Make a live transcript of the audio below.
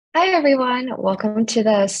Hi, everyone. Welcome to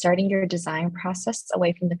the Starting Your Design Process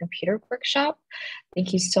Away from the Computer workshop.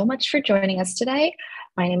 Thank you so much for joining us today.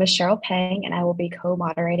 My name is Cheryl Pang, and I will be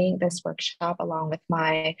co-moderating this workshop along with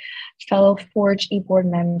my fellow Forge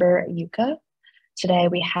eBoard member, Yuka. Today,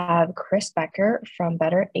 we have Chris Becker from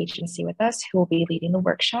Bttr Agency with us, who will be leading the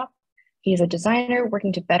workshop. He is a designer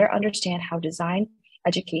working to better understand how design,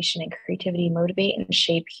 education, and creativity motivate and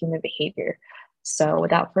shape human behavior. So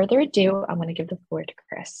without further ado, I'm going to give the floor to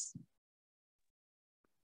Chris.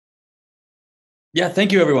 Yeah,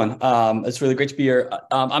 thank you, everyone. It's really great to be here.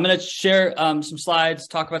 I'm going to share some slides,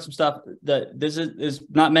 talk about some stuff. This is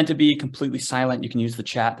not meant to be completely silent. You can use the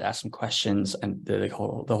chat to ask some questions, and the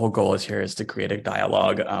whole goal is to create a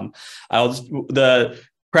dialogue. The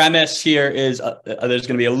premise here is there's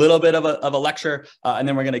going to be a little bit of a lecture, and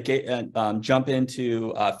then we're going to jump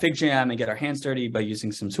into FigJam and get our hands dirty by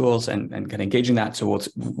using some tools and kind of engaging that. So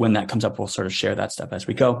when that comes up, we'll sort of share that stuff as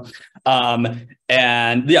we go.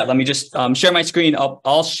 And yeah, let me just share my screen.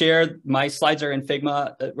 I'll share my slides are in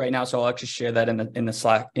Figma right now, so I'll actually share that in the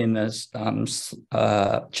Slack in this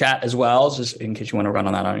chat as well, just in case you want to run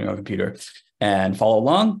on that on your own computer and follow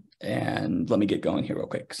along. And let me get going here real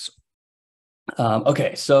quick.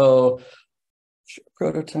 Okay, so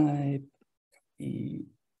prototype.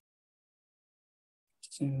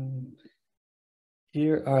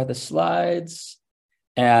 Here are the slides,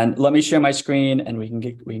 and let me share my screen, and we can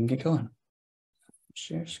get going.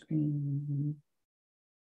 Share screen.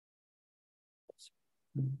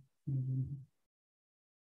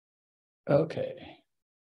 Okay,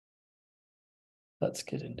 let's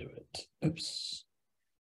get into it. Oops.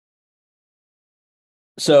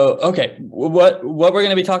 So, okay, what we're going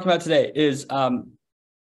to be talking about today is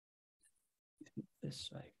this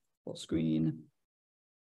full screen.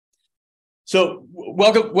 So,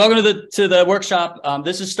 welcome to the workshop.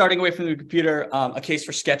 This is starting away from the computer, a case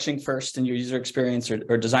for sketching first in your user experience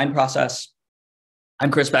or design process. I'm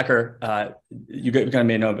Chris Becker. You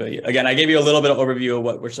may know me. Again, I gave you a little bit of overview of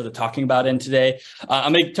what we're sort of talking about in today.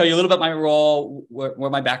 I'm going to tell you a little bit about my role, where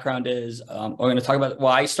my background is. We're going to talk about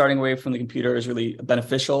why starting away from the computer is really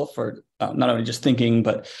beneficial for not only just thinking,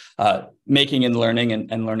 but making and learning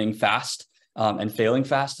and learning fast. And failing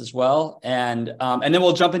fast as well. And then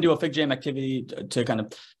we'll jump into a FigJam activity to kind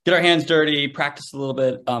of get our hands dirty, practice a little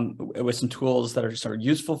bit with some tools that are sort of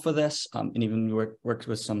useful for this. And even worked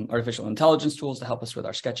with some artificial intelligence tools to help us with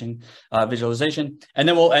our sketching visualization. And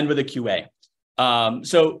then we'll end with a QA.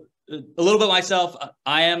 So a little bit myself,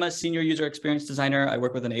 I am a senior user experience designer. I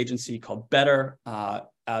work with an agency called Becker.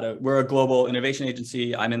 We're a global innovation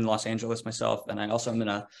agency. I'm in Los Angeles myself, and I also am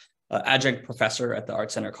an adjunct professor at the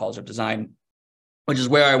Art Center College of Design, which is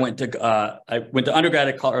where I went to undergrad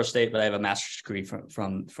at Colorado State, but I have a master's degree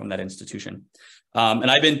from that institution. And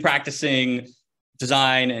I've been practicing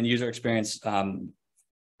design and user experience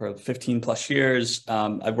for 15 plus years.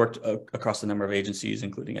 I've worked across a number of agencies,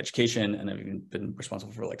 including education, and I've even been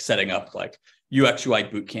responsible for setting up UX UI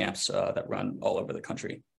boot camps that run all over the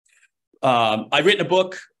country. I've written a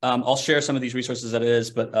book. I'll share some of these resources that it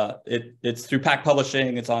is, but it's through Pack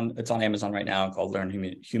Publishing. It's on Amazon right now, called Learn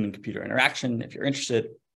Human Computer Interaction, if you're interested.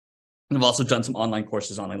 And I've also done some online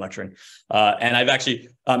courses, online lecturing, and I've actually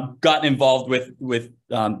gotten involved with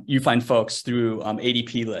you find folks through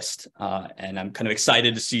ADP List, and I'm kind of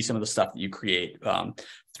excited to see some of the stuff that you create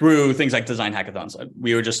through things like design hackathons.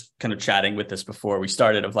 We were just kind of chatting with this before we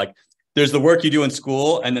started of there's the work you do in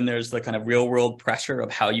school, and then there's the kind of real world pressure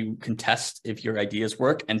of how you can test if your ideas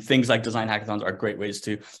work. And things like design hackathons are great ways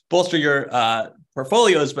to bolster your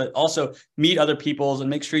portfolios, but also meet other people's and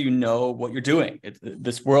make sure you know what you're doing.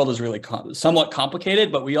 This world is really somewhat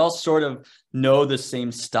complicated, but we all sort of know the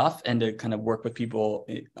same stuff, and to kind of work with people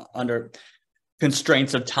under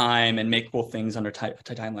constraints of time and make cool things under tight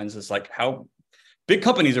timelines is how big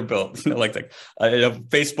companies are built.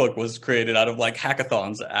 Facebook was created out of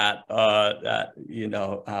hackathons at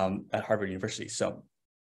Harvard University. So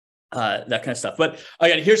that kind of stuff. But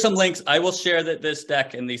again, here's some links. I will share this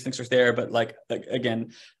deck, and these links are there. But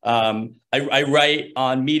again, I write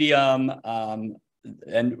on Medium,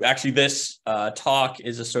 and actually this talk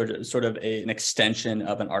is a sort of an extension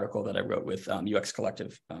of an article that I wrote with UX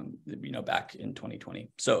Collective, back in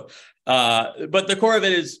 2020. So, but the core of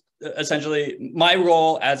it is essentially my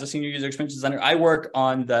role as a senior user experience designer. I work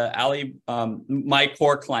on the Alley. My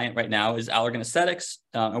core client right now is Allergan Aesthetics.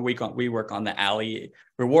 And we work on the Alley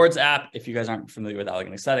Rewards app. If you guys aren't familiar with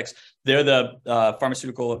Allergan Aesthetics, they're the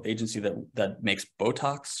pharmaceutical agency that makes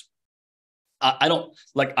Botox. I don't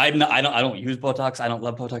like, I don't use Botox. I don't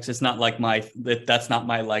love Botox. It's not like that's not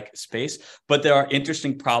my like space, but there are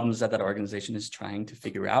interesting problems that organization is trying to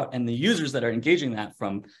figure out. And the users that are engaging that,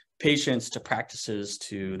 from patients to practices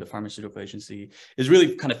to the pharmaceutical agency, is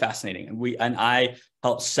really kind of fascinating. And I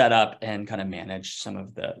help set up and kind of manage some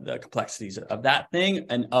of the complexities of that thing,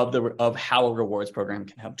 and of how a rewards program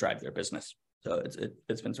can help drive their business. So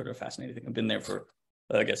it's been sort of a fascinating thing. I've been there for,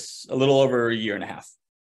 I guess, a little over a year and a half,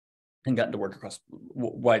 and gotten to work across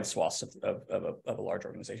wide swaths of a large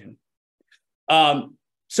organization.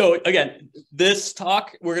 So again, this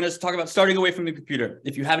talk, we're going to talk about starting away from the computer.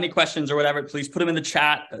 If you have any questions or whatever, please put them in the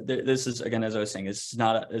chat. This is, again, as I was saying, it's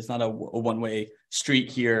not a one-way street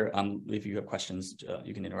here. If you have questions,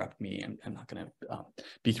 you can interrupt me. I'm not going to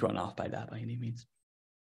be thrown off by that by any means.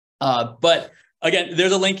 But again,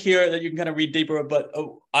 there's a link here that you can kind of read deeper. But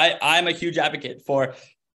I'm a huge advocate for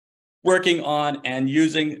working on and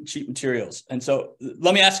using cheap materials. And so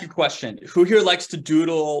let me ask you a question. Who here likes to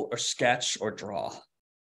doodle or sketch or draw?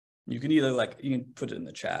 You can either you can put it in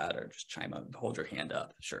the chat or just chime up, hold your hand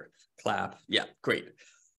up. Sure. Clap. Yeah, great.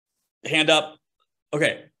 Hand up.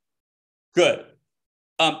 Okay, good.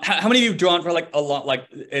 How many of you have drawn for like a lot? Like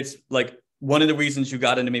it's like one of the reasons you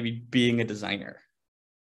got into maybe being a designer?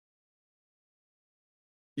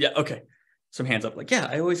 Yeah, okay. Some hands up, like, yeah,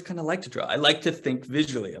 I always kind of like to draw. I like to think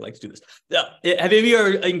visually. I like to do this. Yeah. Have any of you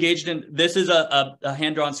ever engaged in, this is a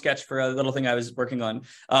hand-drawn sketch for a little thing I was working on.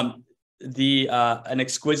 An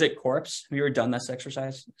exquisite corpse. Have you ever done this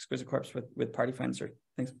exercise? Exquisite corpse with party friends or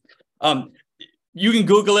things? You can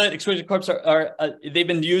Google it. Exquisite corpse are they've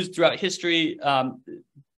been used throughout history,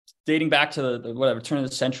 dating back to the turn of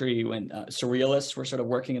the century, when surrealists were sort of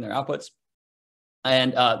working in their outputs.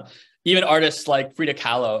 And even artists like Frida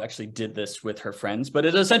Kahlo actually did this with her friends. But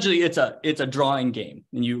it's a drawing game,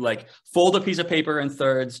 and you like fold a piece of paper in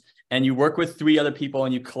thirds, and you work with 3 other people,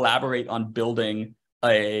 and you collaborate on building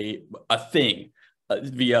a thing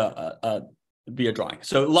via drawing.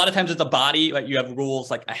 So a lot of times it's a body, right? You have rules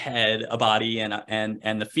like a head, a body,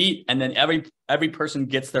 and the feet, and then every person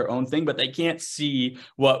gets their own thing, but they can't see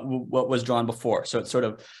what was drawn before. So it sort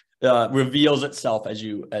of reveals itself as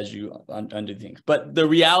you undo things. But the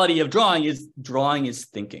reality of drawing is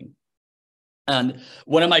thinking. And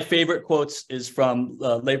one of my favorite quotes is from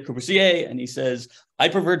Le Corbusier, and he says, "I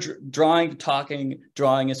prefer drawing to talking.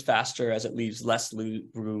 Drawing is faster as it leaves less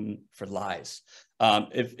room for lies."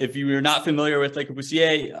 If you are not familiar with Le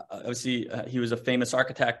Corbusier, obviously he was a famous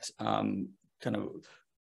architect, kind of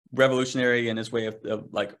revolutionary in his way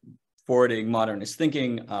of like forwarding modernist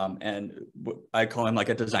thinking, and I call him like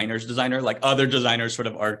a designer's designer. Like other designers sort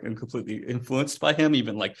of are completely influenced by him.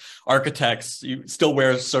 Even like architects, you still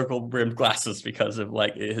wear circle-brimmed glasses because of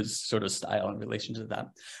like his sort of style in relation to that.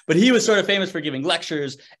 But he was sort of famous for giving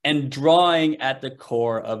lectures and drawing at the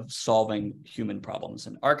core of solving human problems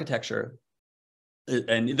and architecture.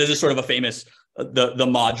 And this is sort of a famous, the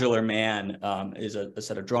modular man is a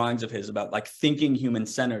set of drawings of his about like thinking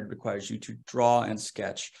human-centered requires you to draw and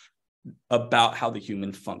sketch about how the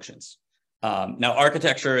human functions. Now,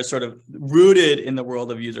 architecture is sort of rooted in the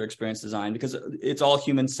world of user experience design because it's all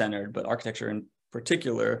human-centered, but architecture in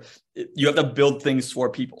particular, you have to build things for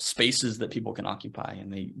people, spaces that people can occupy,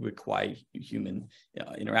 and they require human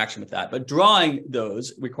interaction with that. But drawing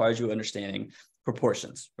those requires you understanding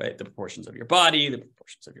proportions, right? The proportions of your body, the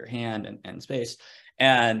proportions of your hand and space.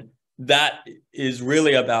 And that is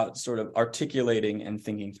really about sort of articulating and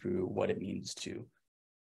thinking through what it means to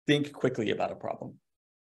think quickly about a problem.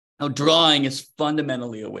 Now, drawing is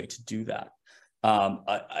fundamentally a way to do that.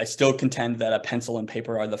 I still contend that a pencil and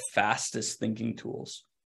paper are the fastest thinking tools.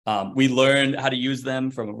 We learn how to use them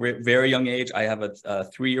from a very young age. I have a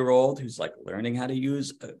 3-year-old who's like learning how to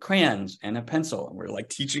use crayons and a pencil. And we're like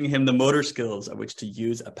teaching him the motor skills at which to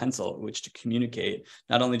use a pencil, at which to communicate,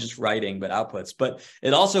 not only just writing, but outputs. But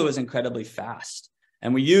it also is incredibly fast.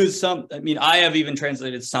 And we use I have even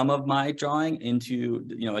translated some of my drawing into,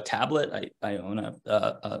 a tablet. I own an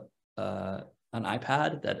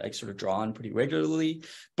iPad that I sort of draw on pretty regularly.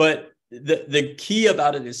 But the key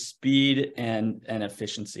about it is speed and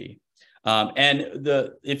efficiency.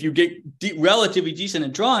 If you get relatively decent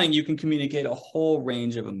at drawing, you can communicate a whole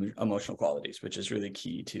range of emotional qualities, which is really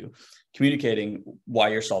key to communicating why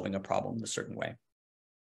you're solving a problem a certain way.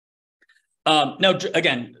 Now,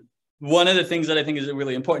 again, one of the things that I think is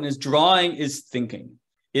really important is drawing is thinking.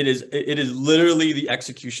 It is literally the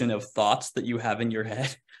execution of thoughts that you have in your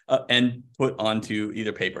head and put onto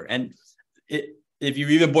either paper. And if you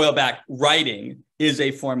even boil back, writing is a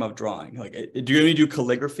form of drawing. Like, do you do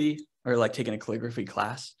calligraphy or like taking a calligraphy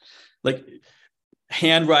class? Like,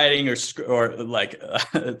 handwriting or like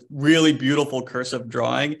really beautiful cursive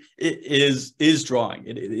drawing. It is drawing.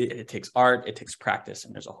 It takes art, it takes practice,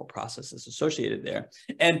 and there's a whole process that's associated there.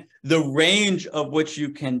 And the range of which you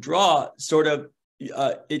can draw sort of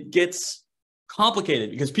it gets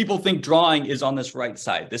complicated because people think drawing is on this right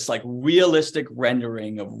side, this like realistic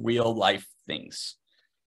rendering of real life things.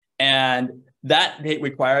 And that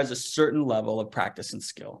requires a certain level of practice and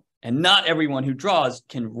skill. And not everyone who draws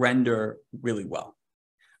can render really well,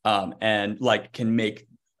 and like can make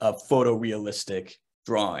a photorealistic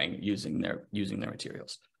drawing using their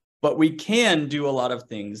materials. But we can do a lot of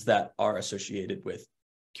things that are associated with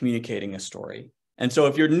communicating a story. And so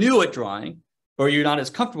if you're new at drawing or you're not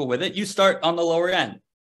as comfortable with it, you start on the lower end.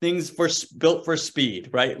 Things built for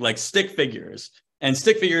speed, right? Like stick figures. And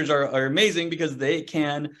stick figures are amazing because they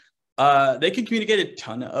can communicate a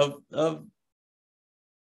ton of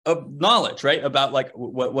knowledge, right? About like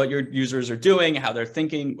what your users are doing, how they're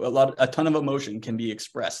thinking. A ton of emotion can be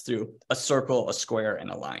expressed through a circle, a square, and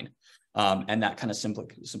a line. And that kind of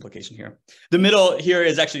simplification here. The middle here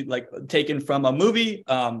is actually like taken from a movie.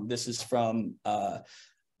 This is from,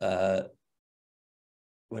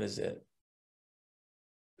 what is it?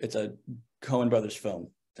 It's a Coen Brothers film.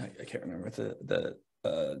 I can't remember the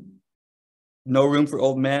No Room for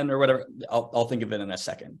Old Men or whatever. I'll think of it in a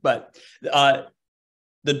second. But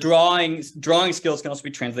the drawing skills can also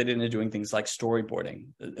be translated into doing things like storyboarding.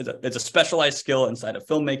 It's a specialized skill inside of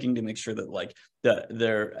filmmaking to make sure that like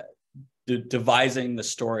they're devising the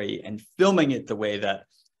story and filming it the way that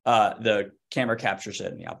the camera captures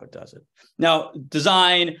it and the output does it. Now,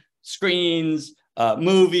 design, screens,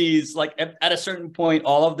 movies, like at a certain point,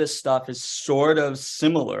 all of this stuff is sort of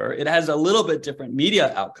similar. It has a little bit different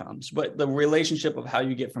media outcomes, but the relationship of how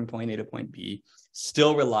you get from point A to point B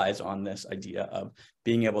still relies on this idea of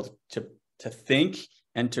being able to think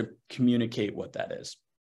and to communicate what that is.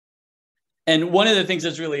 And one of the things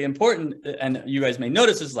that's really important, and you guys may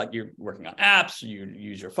notice, is like you're working on apps, you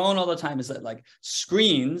use your phone all the time, is that like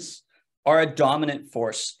screens are a dominant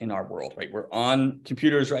force in our world, right? We're on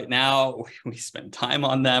computers right now. We spend time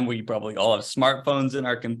on them. We probably all have smartphones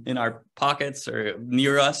in our pockets or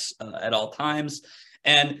near us at all times.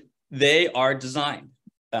 And they are designed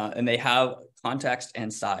and they have context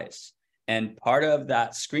and size. And part of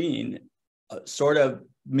that screen sort of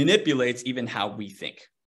manipulates even how we think,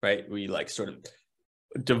 right? We like sort of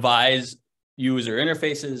devise user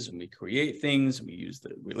interfaces and we create things and we use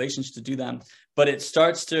the relations to do them, but it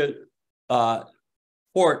starts to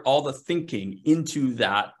port all the thinking into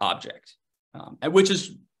that object, which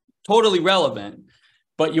is totally relevant,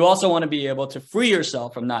 but you also want to be able to free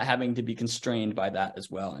yourself from not having to be constrained by that as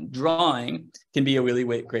well. And drawing can be a really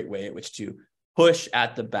great way at which to push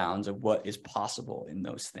at the bounds of what is possible in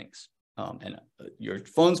those things. Your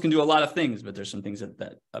phones can do a lot of things, but there's some things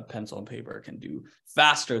that a pencil and paper can do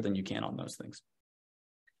faster than you can on those things.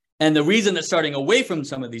 And the reason that starting away from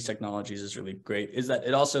some of these technologies is really great is that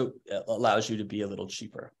it also allows you to be a little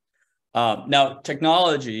cheaper. Now,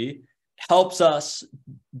 technology helps us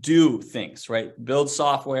do things, right? Build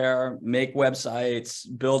software, make websites,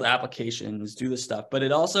 build applications, do this stuff. But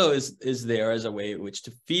it also is there as a way in which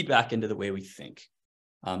to feed back into the way we think.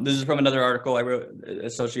 This is from another article I wrote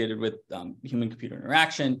associated with human-computer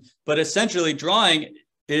interaction. But essentially, drawing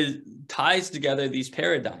ties together these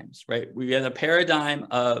paradigms, right? We have a paradigm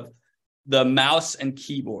of the mouse and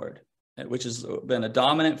keyboard, which has been a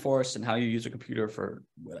dominant force in how you use a computer for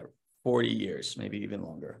whatever, 40 years, maybe even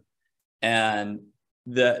longer. And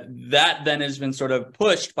that then has been sort of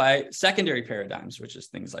pushed by secondary paradigms, which is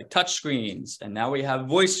things like touch screens. And now we have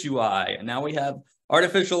voice UI, and now we have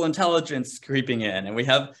artificial intelligence creeping in, and we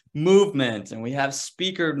have movement, and we have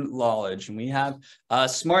speaker knowledge, and we have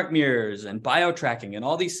smart mirrors and bio-tracking and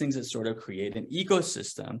all these things that sort of create an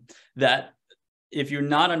ecosystem that if you're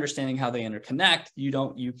not understanding how they interconnect,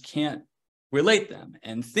 you can't relate them.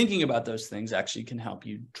 And thinking about those things actually can help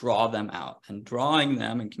you draw them out, and drawing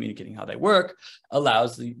them and communicating how they work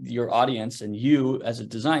allows your audience and you as a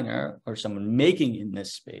designer or someone making in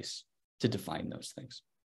this space to define those things.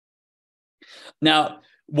 Now,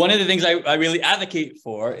 one of the things I really advocate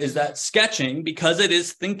for is that sketching, because it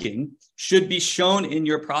is thinking, should be shown in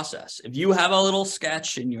your process. If you have a little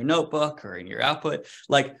sketch in your notebook or in your output,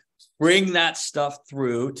 like bring that stuff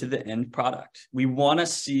through to the end product. We want to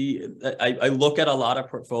see, I look at a lot of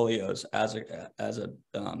portfolios as a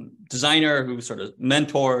designer who sort of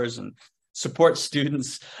mentors and supports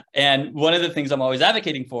students. And one of the things I'm always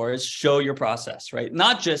advocating for is show your process, right?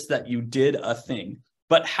 Not just that you did a thing,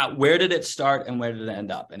 but where did it start and where did it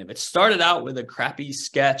end up? And if it started out with a crappy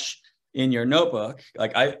sketch in your notebook.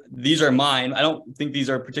 Like these are mine. I don't think these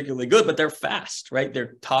are particularly good, but they're fast, right?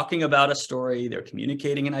 They're talking about a story. They're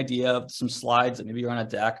communicating an idea of some slides that maybe are on a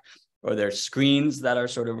deck, or there's screens that are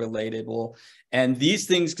sort of relatable. And these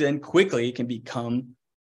things then quickly can become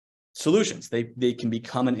solutions. They can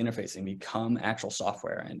become an interface and become actual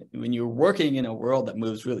software. And when you're working in a world that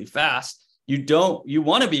moves really fast, you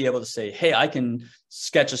want to be able to say, hey, I can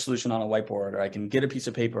sketch a solution on a whiteboard, or I can get a piece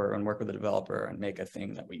of paper and work with a developer and make a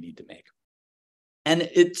thing that we need to make. And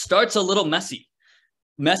it starts a little messy.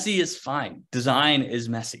 Messy is fine. Design is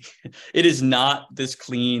messy. It is not this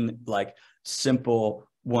clean, like simple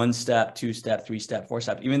 1-step, 2-step, 3-step,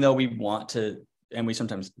 4-step, even though we want to, and we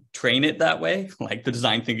sometimes train it that way. Like the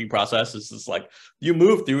design thinking process is just like you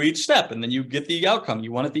move through each step and then you get the outcome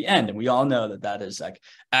you want at the end. And we all know that that is like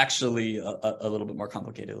actually a little bit more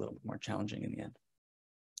complicated, a little bit more challenging in the end.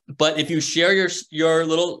 But if you share your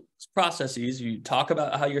little processes, you talk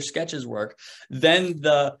about how your sketches work, then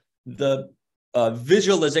the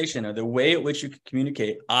visualization, or the way at which you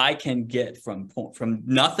communicate, I can get from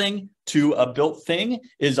nothing to a built thing,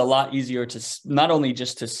 is a lot easier to not only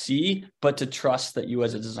just to see, but to trust that you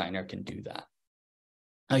as a designer can do that.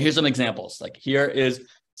 Now, here's some examples. Like here is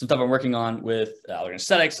some stuff I'm working on with Allergan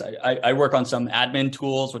Aesthetics. I work on some admin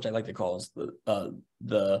tools, which I like to call as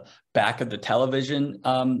the back of the television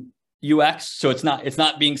UX. So it's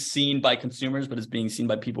not being seen by consumers, but it's being seen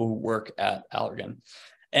by people who work at Allergan.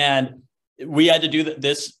 And we had to do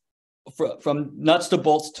this from nuts to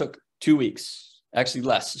bolts, took 2 weeks, actually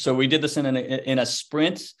less. So we did this in a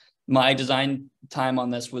sprint. My design time on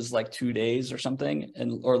this was like 2 days or something,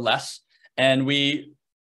 or less. And we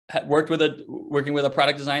working with a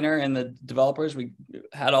product designer and the developers. We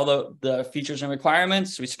had all the features and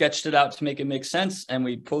requirements. We sketched it out to make it make sense, and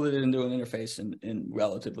we pulled it into an interface in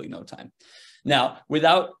relatively no time. Now,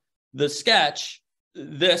 without the sketch,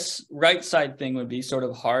 this right side thing would be sort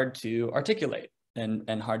of hard to articulate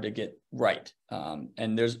and hard to get right.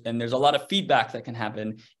 And there's a lot of feedback that can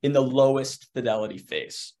happen in the lowest fidelity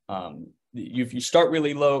phase. If you start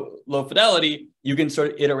really low fidelity, you can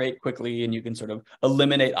sort of iterate quickly, and you can sort of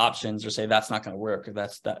eliminate options or say that's not going to work, or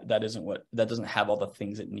that doesn't have all the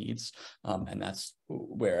things it needs. And that's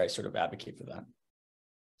where I sort of advocate for that.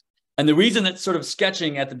 And the reason that sort of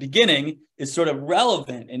sketching at the beginning is sort of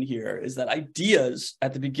relevant in here is that ideas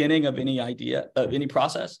at the beginning of any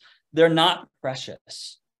process, they're not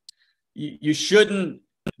precious. You shouldn't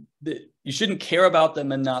care about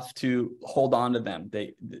them enough to hold on to them.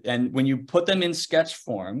 And when you put them in sketch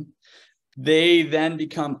form, they then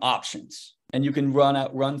become options. And you can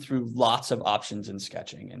run through lots of options in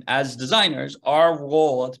sketching. And as designers, our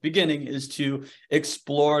role at the beginning is to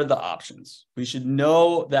explore the options. We should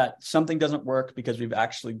know that something doesn't work because we've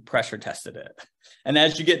actually pressure tested it. And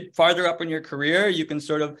as you get farther up in your career,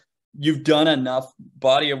 you've done enough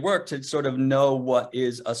body of work to sort of know what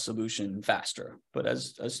is a solution faster. But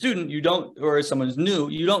as a student, or as someone who's new,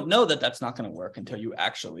 you don't know that that's not going to work until you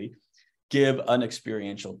actually give an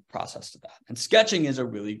experiential process to that. And sketching is a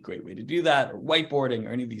really great way to do that, or whiteboarding,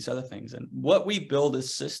 or any of these other things. And what we build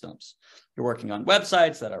is systems. You're working on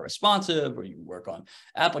websites that are responsive, or you work on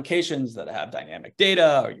applications that have dynamic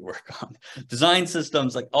data, or you work on design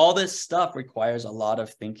systems. Like all this stuff requires a lot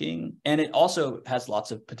of thinking, and it also has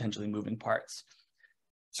lots of potentially moving parts.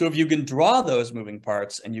 So if you can draw those moving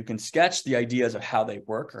parts, and you can sketch the ideas of how they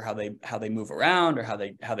work, or how they move around, or how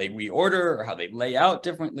they reorder, or how they lay out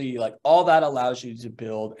differently, like all that allows you to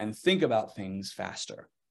build and think about things faster.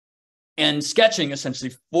 And sketching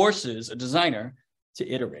essentially forces a designer to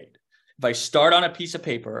iterate. If I start on a piece of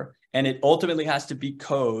paper and it ultimately has to be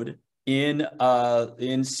code in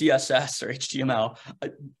CSS or HTML,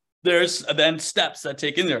 there's then steps that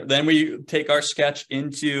take in there. Then we take our sketch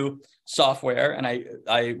into software, and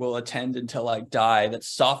I will attend until I die that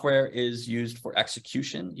software is used for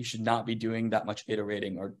execution. You should not be doing that much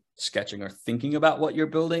iterating or sketching or thinking about what you're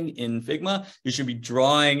building in Figma. You should be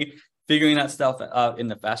drawing, figuring that stuff out in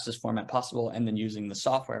the fastest format possible, and then using the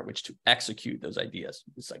software which to execute those ideas.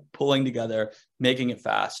 It's like pulling together, making it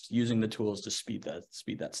fast, using the tools to speed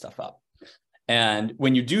that stuff up. And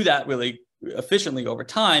when you do that really efficiently over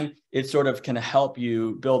time, it sort of can help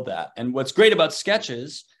you build that. And what's great about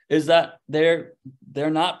sketches is that they're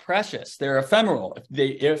not precious. They're ephemeral.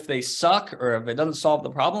 If they suck, or if it doesn't solve the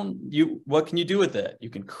problem, what can you do with it? You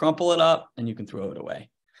can crumple it up and you can throw it away.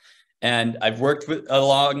 And I've worked with a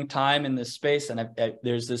long time in this space, and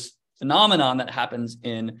there's this phenomenon that happens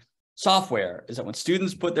in software, is that when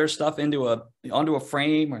students put their stuff onto a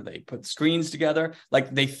frame, or they put screens together,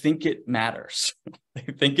 like they think it matters.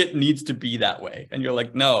 They think it needs to be that way. And you're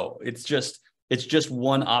like, no, it's It's just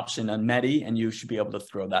one option on Medi, and you should be able to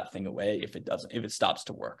throw that thing away if it stops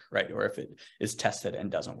to work, right? Or if it is tested and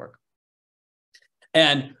doesn't work.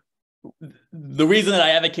 And the reason that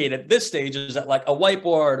I advocate at this stage is that like a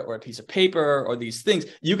whiteboard or a piece of paper or these things,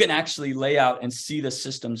 you can actually lay out and see the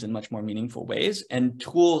systems in much more meaningful ways. And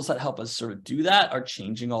tools that help us sort of do that are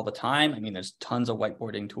changing all the time. I mean, there's tons of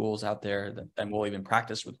whiteboarding tools out there and we'll even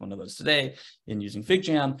practice with one of those today in using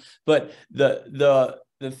FigJam. But the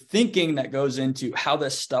thinking that goes into how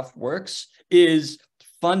this stuff works is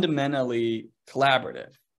fundamentally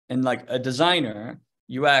collaborative. And like a designer,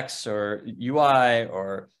 UX or UI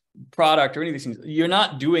or product or any of these things, you're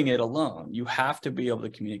not doing it alone. You have to be able to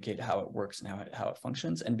communicate how it works and how it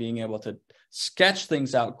functions, and being able to sketch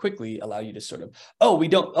things out quickly allow you to sort of,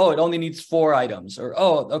 it only needs 4 items, or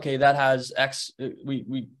okay, that has X,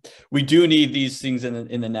 we do need these things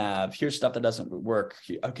in the nav. Here's stuff that doesn't work.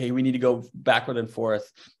 Okay, we need to go backward and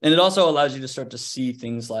forth. And it also allows you to start to see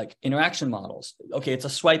things like interaction models. Okay, it's a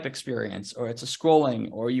swipe experience, or it's a scrolling,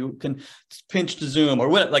 or you can pinch to zoom, or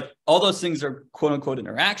what, like all those things are quote unquote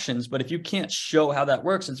interactions. But if you can't show how that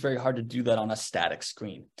works, it's very hard to do that on a static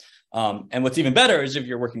screen. And what's even better is if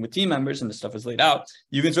you're working with team members and the stuff is laid out,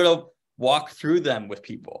 you can sort of walk through them with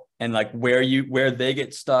people, and like where they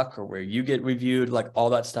get stuck or where you get reviewed, like all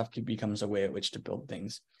that stuff becomes a way at which to build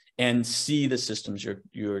things and see the systems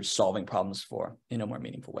you're solving problems for in a more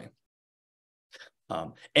meaningful way.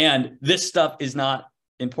 And this stuff is not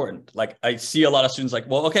important. Like I see a lot of students like,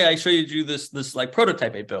 well, okay, I show you this like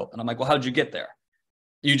prototype I built, and I'm like, well, how'd you get there?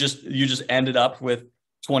 You just ended up with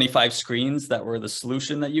 25 screens that were the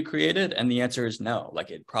solution that you created? And the answer is no.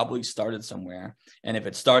 Like it probably started somewhere. And if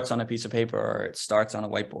it starts on a piece of paper, or it starts on a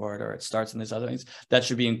whiteboard, or it starts in these other things, that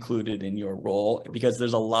should be included in your role, because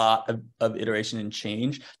there's a lot of iteration and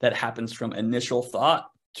change that happens from initial thought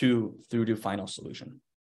through to final solution.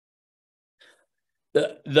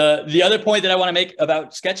 The other point that I want to make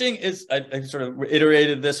about sketching is, I sort of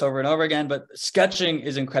iterated this over and over again, but sketching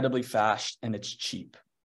is incredibly fast and it's cheap.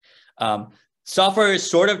 Software is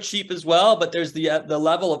sort of cheap as well, but there's the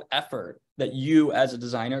level of effort that you as a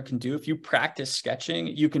designer can do. If you practice sketching,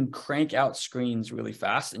 you can crank out screens really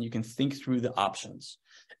fast and you can think through the options.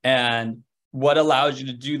 And what allows you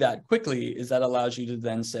to do that quickly is that allows you to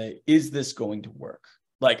then say, is this going to work?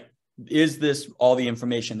 Like, is this all the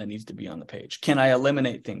information that needs to be on the page? Can I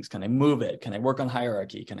eliminate things? Can I move it? Can I work on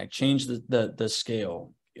hierarchy? Can I change the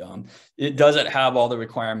scale? Does it have all the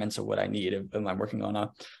requirements of what I need? Am I working on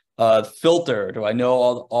a filter? Do I know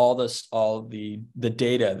all the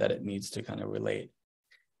data that it needs to kind of relate?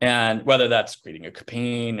 And whether that's creating a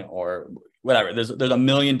campaign or whatever, there's a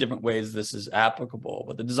million different ways this is applicable.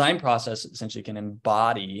 But the design process essentially can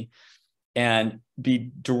embody and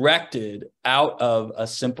be directed out of a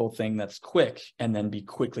simple thing that's quick, and then be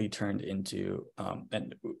quickly turned into,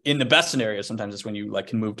 and in the best scenario, sometimes it's when you like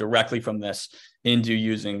can move directly from this into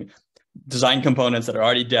using design components that are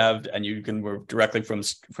already dev'd, and you can move directly from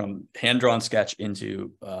hand-drawn sketch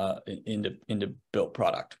into built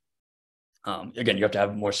product. Again, you have to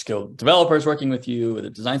have more skilled developers working with you with a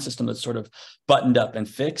design system that's sort of buttoned up and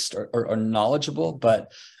fixed or knowledgeable.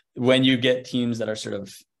 But when you get teams that are sort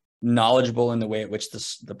of knowledgeable in the way at which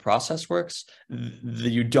the process works,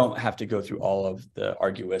 you don't have to go through all of the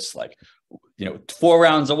arduous, like, 4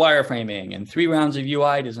 rounds of wireframing and 3 rounds of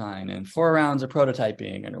UI design and 4 rounds of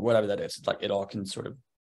prototyping and whatever that is. It's like it all can sort of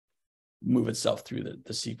move itself through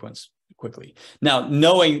the sequence quickly. Now,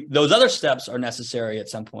 knowing those other steps are necessary at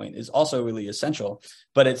some point is also really essential,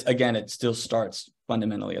 but it still starts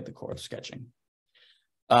fundamentally at the core of sketching.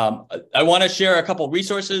 I want to share a couple of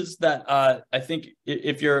resources that I think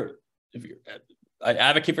I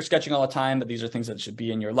advocate for sketching all the time, but these are things that should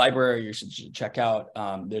be in your library. You should check out.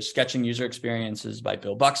 There's Sketching User Experiences by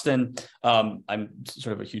Bill Buxton. I'm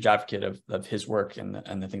sort of a huge advocate of his work and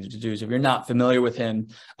the things that you do. So if you're not familiar with him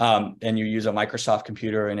and you use a Microsoft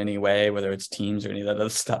computer in any way, whether it's Teams or any of that other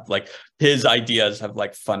stuff, like his ideas have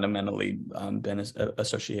like fundamentally been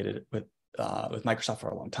associated with Microsoft for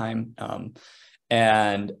a long time.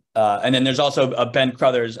 And then there's also Ben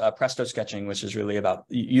Crothers' Presto Sketching, which is really about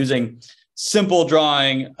using simple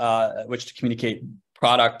drawing, which to communicate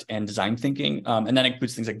product and design thinking. And that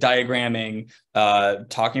includes things like diagramming,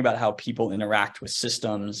 talking about how people interact with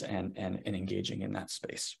systems and engaging in that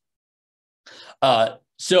space.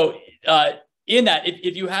 So in that,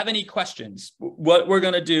 if you have any questions, what we're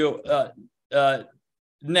going to do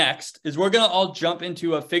next is we're going to all jump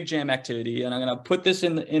into a FigJam activity, and I'm going to put this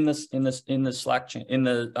in the Slack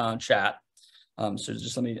chat. So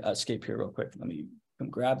just let me escape here real quick. Let me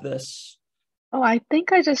grab this. Oh, I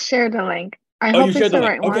think I just shared the link. I hope it's the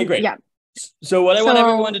right one. Okay, great. Yeah. So what I want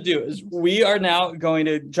everyone So, to do is we are now going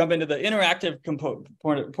to jump into the interactive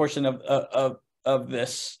portion of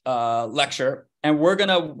this lecture, and we're going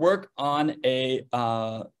to work on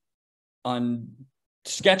on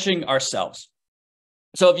sketching ourselves.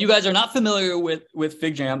 So if you guys are not familiar with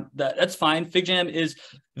FigJam, that's fine. FigJam is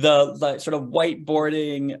the sort of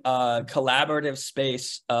whiteboarding collaborative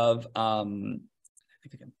space of I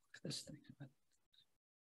think I can look this thing.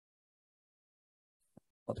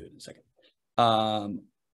 I'll do it in a second.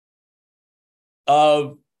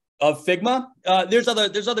 Of Figma. There's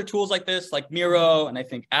other tools like this, like Miro, and I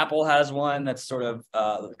think Apple has one that's sort of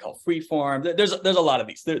called Freeform. There's a lot of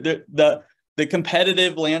these. The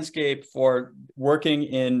competitive landscape for working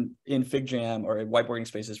in FigJam or in whiteboarding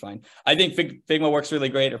space is fine. I think Figma works really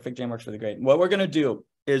great, or FigJam works really great. And what we're going to do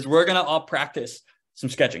is we're going to all practice some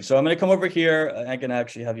sketching. So I'm going to come over here. I can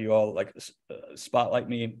actually have you all like spotlight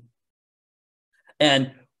me.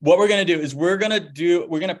 And what we're going to do is we're going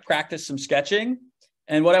to practice some sketching.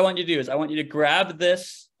 And what I want you to do is I want you to grab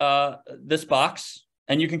this this box,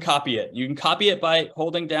 and you can copy it. You can copy it by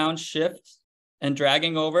holding down Shift and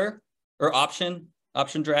dragging over, or Option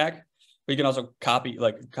drag. But you can also copy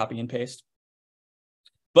and paste.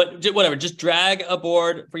 But whatever, just drag a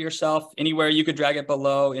board for yourself anywhere. You could drag it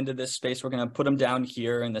below into this space. We're going to put them down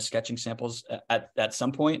here in the sketching samples at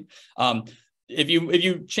some point. If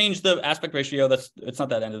you change the aspect ratio, it's not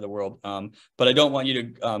that end of the world. But I don't want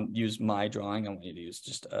you to use my drawing. I want you to use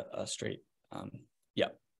just a straight. Yeah,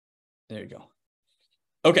 there you go.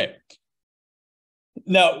 Okay.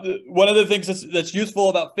 Now, one of the things that's useful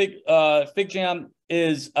about FigJam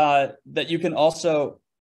is that you can also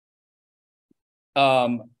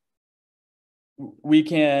what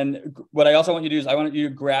I also want you to do is I want you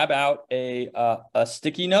to grab out a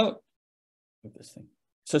sticky note with this thing.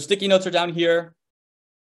 So sticky notes are down here,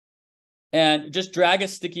 and just drag a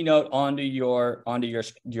sticky note onto your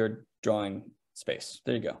drawing space.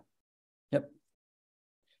 There you go. Yep.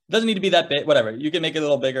 It doesn't need to be that big. Whatever. You can make it a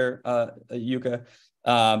little bigger, Yuka.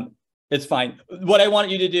 It's fine. What I want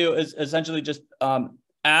you to do is essentially just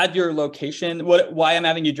add your location. Why I'm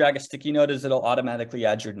having you drag a sticky note is it'll automatically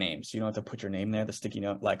add your name. So you don't have to put your name there. The sticky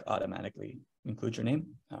note automatically includes your name.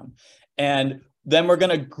 And then we're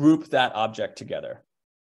going to group that object together.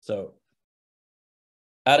 So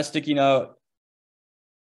add a sticky note.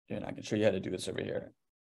 And I can show you how to do this over here.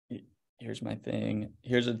 Here's my thing.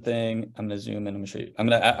 Here's a thing. I'm going to zoom in. I'm going to show you. I'm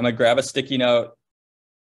going to grab a sticky note.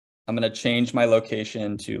 I'm going to change my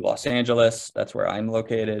location to Los Angeles. That's where I'm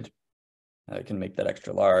located. I can make that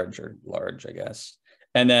extra large, or large, I guess.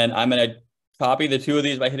 And then I'm going to copy the two of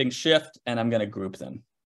these by hitting Shift, and I'm going to group them.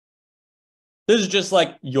 This is just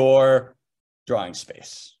like your drawing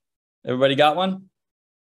space. Everybody got one?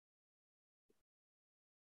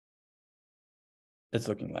 It's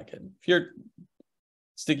looking like it. If your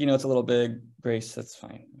sticky note's a little big, Grace, that's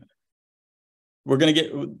fine. We're going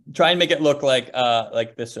to try and make it look like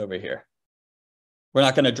this over here. We're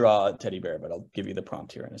not going to draw a teddy bear, but I'll give you the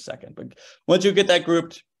prompt here in a second. But once you get that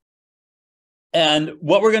grouped, and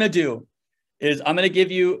what we're going to do is I'm going to give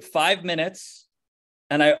you 5 minutes,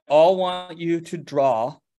 and I all want you to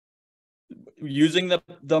draw using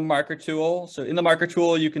the marker tool. So in the marker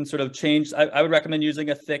tool, you can sort of change. I would recommend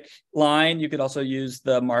using a thick line. You could also use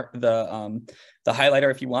the highlighter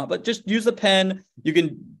if you want, but just use the pen. You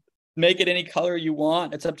can make it any color you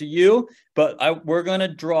want. It's up to you. But we're going to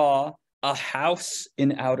draw a house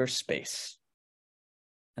in outer space.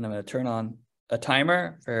 And I'm going to turn on a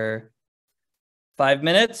timer for 5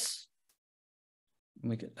 minutes.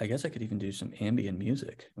 I guess I could even do some ambient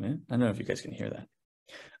music. I don't know if you guys can hear that.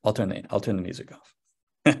 I'll turn the music off.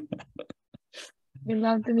 We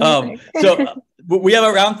love the music. So we have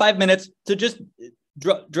around 5 minutes to just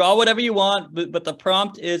draw whatever you want, but the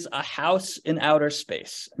prompt is a house in outer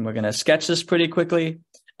space. And we're going to sketch this pretty quickly.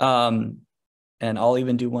 And I'll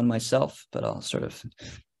even do one myself, but I'll sort of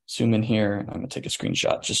zoom in here. I'm going to take a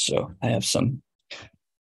screenshot just so I have some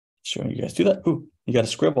showing you guys. Do that. Ooh, you got a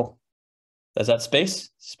scribble. Is that space?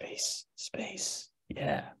 Space, space.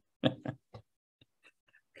 Yeah.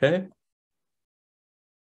 Okay.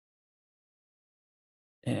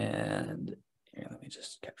 And here, let me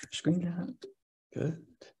just capture a screen. Good.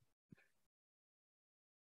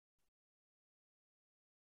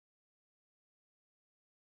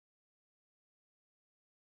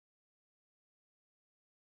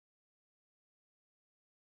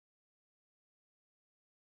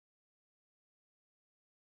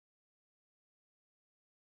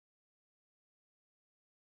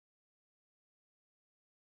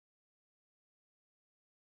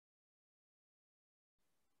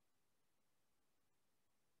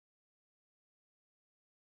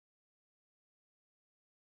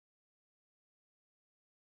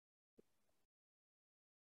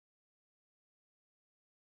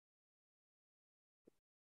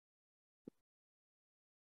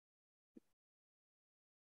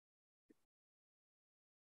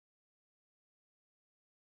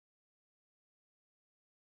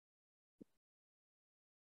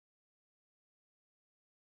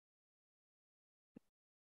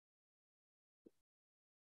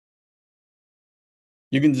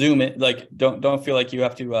 You can zoom it, like don't feel like you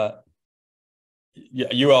have to yeah,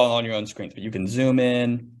 you're all on your own screens, but you can zoom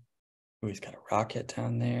in. Oh, he's got a rocket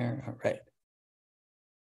down there. All right.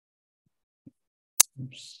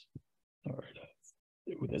 Oops. All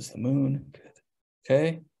right. Ooh, there's the moon. Good.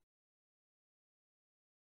 Okay.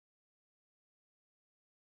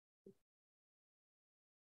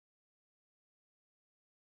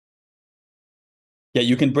 Yeah,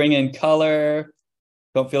 you can bring in color.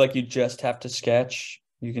 Don't feel like you just have to sketch.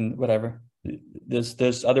 You can, whatever.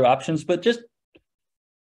 There's other options, but just,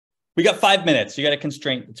 we got 5 minutes. You got a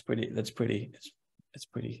constraint. It's pretty. It's pretty.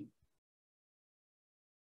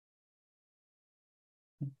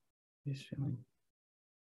 He's feeling.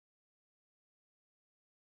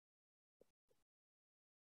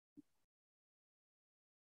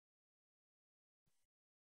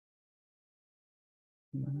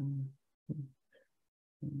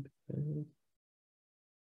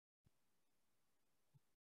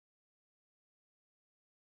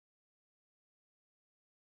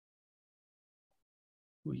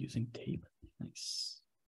 We're using tape. Nice.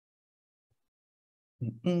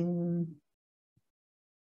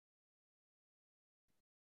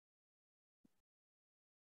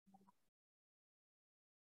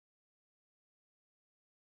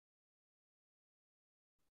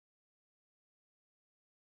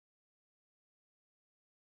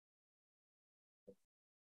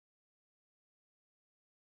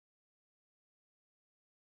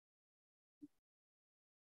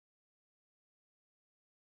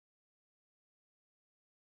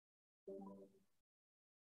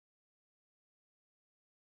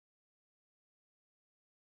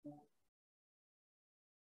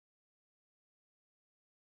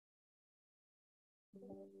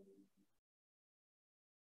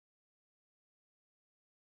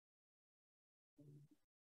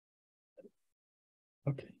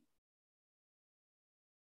 Okay.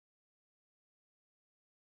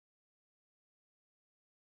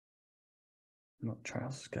 Well,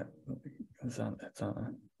 Charles has got, it's on,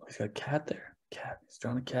 he's got a cat there. Cat, he's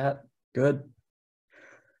drawing a cat. Good.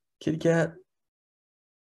 Kitty cat.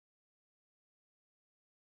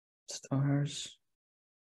 Stars.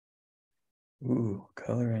 Ooh,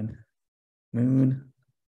 color in. Moon.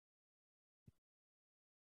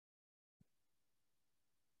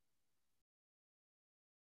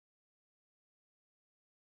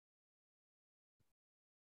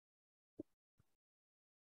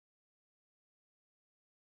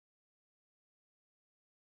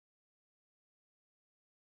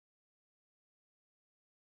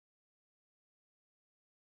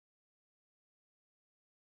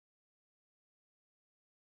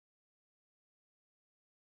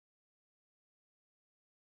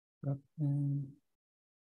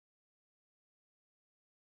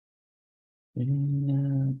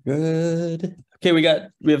 Good. Okay,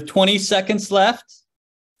 we have 20 seconds left.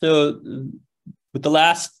 So with the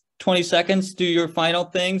last 20 seconds, do your final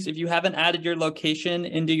things. If you haven't added your location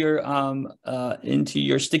into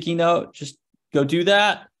your sticky note, just go do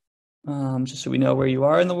that. Just so we know where you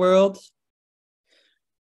are in the world.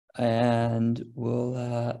 And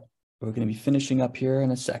we're going to be finishing up here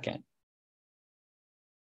in a second.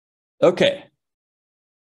 Okay.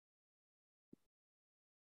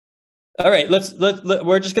 All right,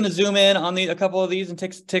 we're just going to zoom in on a couple of these and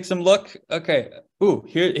take some look. Okay. Ooh,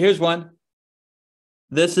 here's one.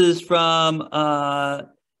 This is from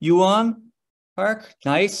Yuan Park.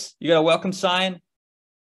 Nice. You got a welcome sign.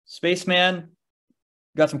 Spaceman.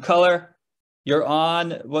 Got some color. You're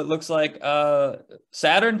on what looks like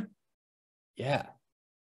Saturn. Yeah.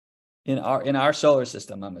 In our solar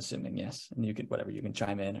system, I'm assuming, yes. And you can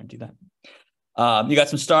chime in or do that. You got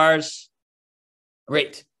some stars.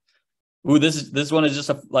 Great. Ooh, this one is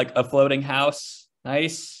just a floating house.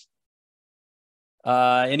 Nice.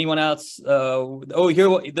 Anyone else?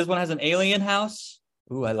 This one has an alien house.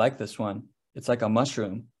 Ooh, I like this one. It's like a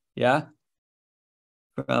mushroom. Yeah.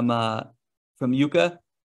 From Yuka.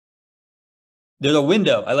 There's a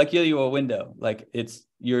window. I like you a window. Like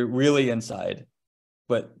you're really inside,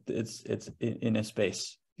 but it's in a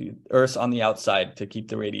space. Earth's on the outside to keep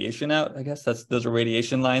the radiation out. I guess those are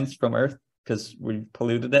radiation lines from Earth because we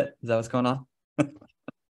polluted it. Is that what's going on? The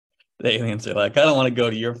aliens are like, I don't want to go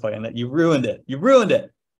to your planet. You ruined it. You ruined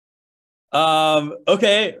it.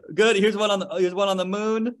 Okay, good. Here's one on the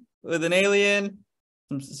moon with an alien.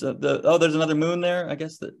 There's another moon there. I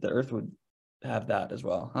guess the Earth would have that as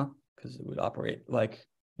well, huh? Because it would operate like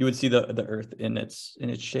you would see the Earth in its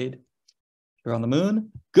shade. You're on the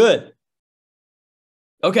moon. Good.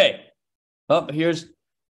 Okay. Oh, who's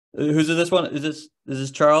this one? Is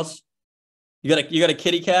this Charles? You got a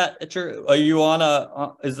kitty cat at your? Are you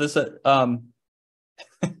on is this a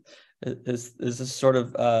Is this sort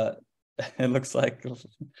of it looks like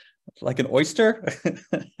an oyster?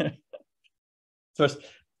 So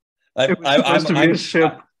I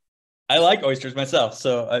like oysters myself,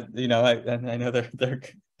 so I know they're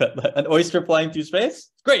an oyster flying through space.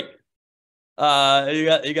 It's great.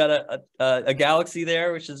 You got a galaxy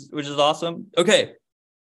there, which is awesome. Okay,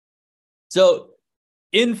 so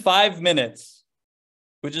in 5 minutes,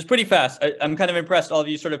 which is pretty fast, I'm kind of impressed. All of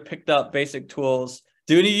you sort of picked up basic tools.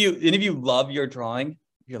 Do any of you love your drawing?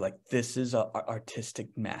 You're like, this is an artistic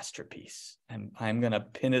masterpiece, and I'm gonna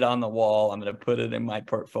pin it on the wall. I'm gonna put it in my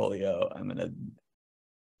portfolio.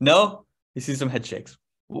 No? You see some head shakes.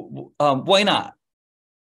 Why not?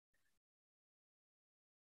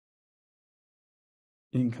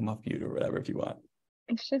 You can come off mute or whatever if you want.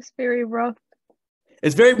 It's just very rough.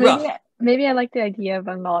 It's very rough. Maybe I like the idea,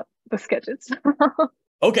 but not the sketches.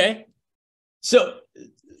 Okay. So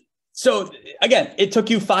again, it took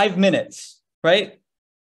you 5 minutes, right?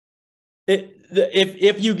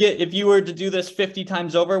 If you were to do this 50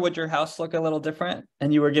 times over, would your house look a little different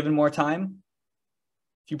and you were given more time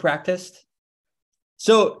if you practiced?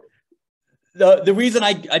 So the reason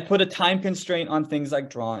I put a time constraint on things like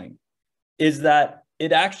drawing is that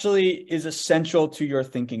it actually is essential to your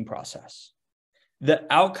thinking process. The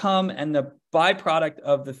outcome and the byproduct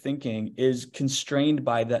of the thinking is constrained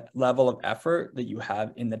by the level of effort that you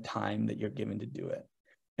have in the time that you're given to do it.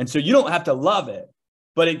 And so you don't have to love it,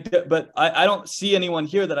 but I don't see anyone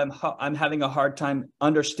here that I'm having a hard time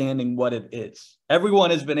understanding what it is. Everyone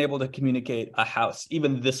has been able to communicate a house,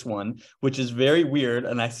 even this one, which is very weird,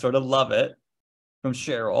 and I sort of love it, from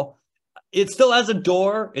Cheryl. It still has a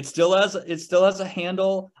door. It still has a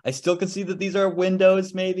handle. I still can see that these are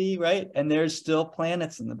windows, maybe, right? And there's still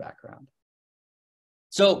planets in the background.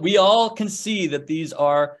 So we all can see that these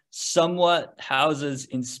are somewhat houses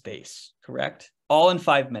in space, correct? All in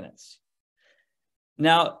 5 minutes.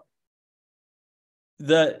 Now,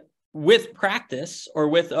 with practice or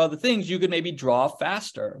with other things, you could maybe draw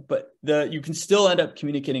faster, but you can still end up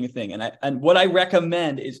communicating a thing. And what I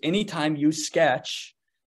recommend is anytime you sketch,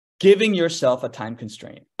 giving yourself a time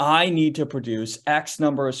constraint. I need to produce X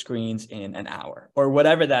number of screens in an hour or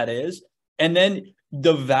whatever that is. And then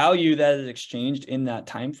the value that is exchanged in that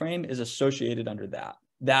time frame is associated under that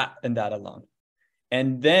and that alone.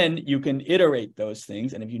 And then you can iterate those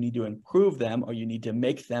things. And if you need to improve them or you need to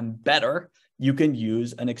make them better, you can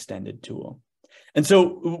use an extended tool. And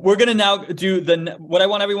so we're going to now do what I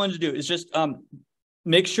want everyone to do is just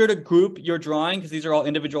make sure to group your drawing, because these are all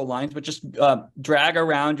individual lines, but just drag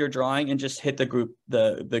around your drawing and just hit the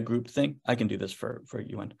group thing. I can do this for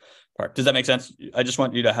you and Park. Does that make sense? I just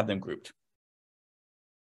want you to have them grouped.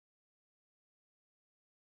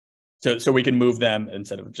 So we can move them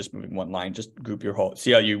instead of just moving one line, just group your whole,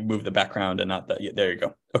 see how you move the background and not the, there you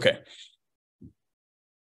go. Okay.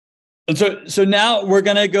 And so now we're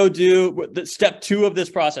going to go do the step 2 of this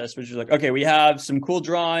process, which is like, okay, we have some cool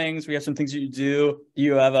drawings. We have some things that you do.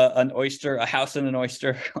 You have a house in an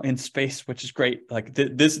oyster in space, which is great. Like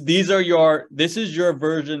this is your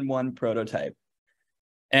version 1 prototype.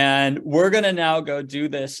 And we're going to now go do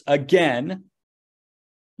this again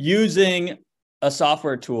using a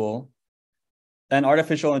software tool, an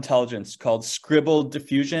artificial intelligence called Scribble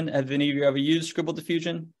Diffusion. Have any of you ever used Scribble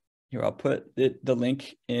Diffusion? Here, I'll put the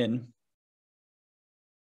link in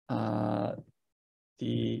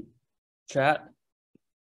the chat.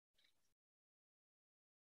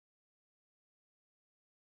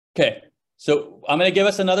 Okay, so I'm going to give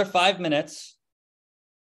us another 5 minutes.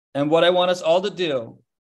 And what I want us all to do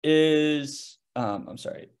is, I'm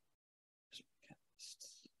sorry.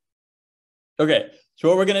 Okay, so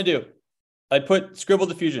what we're going to do, I put Scribble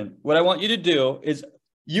Diffusion. What I want you to do is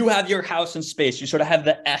you have your house in space. You sort of have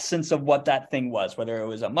the essence of what that thing was, whether it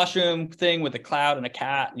was a mushroom thing with a cloud and a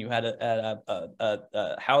cat, and you had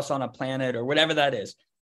a house on a planet or whatever that is.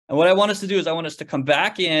 And what I want us to do is I want us to come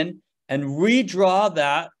back in and redraw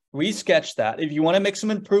that, resketch that. If you want to make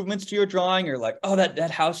some improvements to your drawing, or like, oh,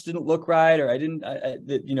 that house didn't look right,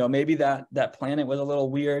 or maybe that planet was a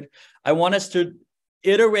little weird. I want us to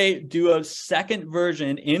iterate, do a second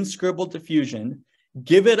version in Scribble Diffusion,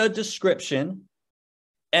 give it a description,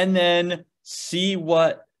 and then see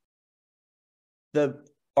what the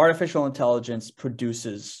artificial intelligence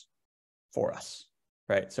produces for us,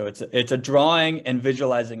 right? So it's a drawing and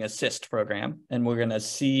visualizing assist program, and we're going to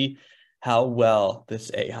see how well this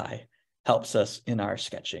AI helps us in our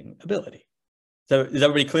sketching ability. So is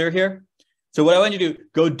everybody clear here? So what I want you to do,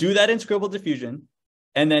 go do that in Scribble Diffusion,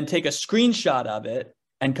 and then take a screenshot of it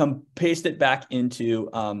and paste it back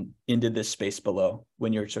into this space below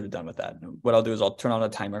when you're sort of done with that. And what I'll do is I'll turn on a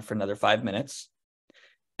timer for another 5 minutes.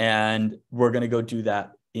 And we're going to go do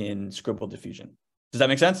that in Scribble Diffusion. Does that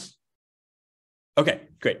make sense? Okay,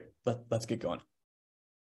 great. Let's get going.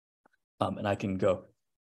 And I can go,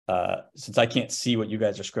 since I can't see what you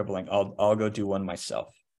guys are scribbling, I'll go do one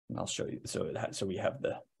myself, and I'll show you. So we have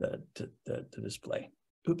the display.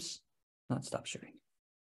 Oops, not stop sharing.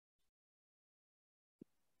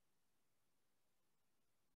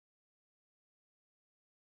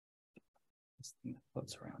 This thing that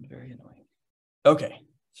floats around, very annoying. Okay,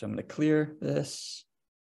 so I'm going to clear this,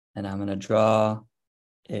 and I'm going to draw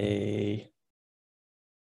a.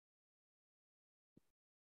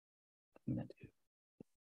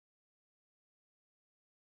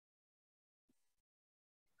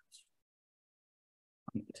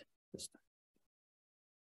 This time.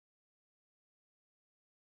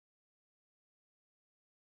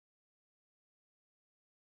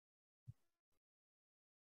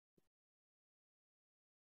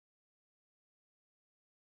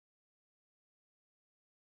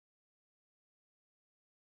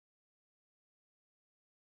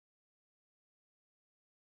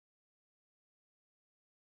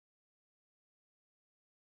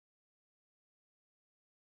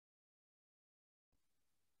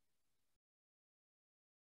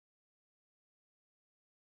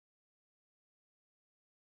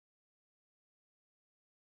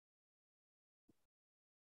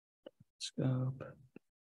 Scope,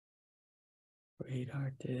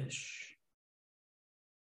 radar dish.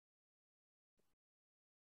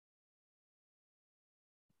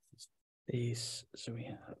 Space, so we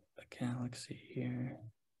have a galaxy here.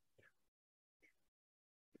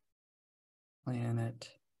 Planet.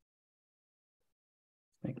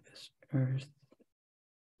 Make this Earth.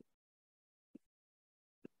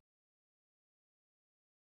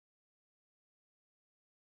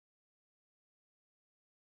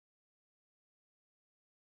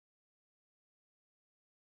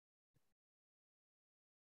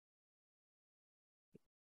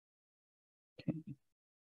 Okay.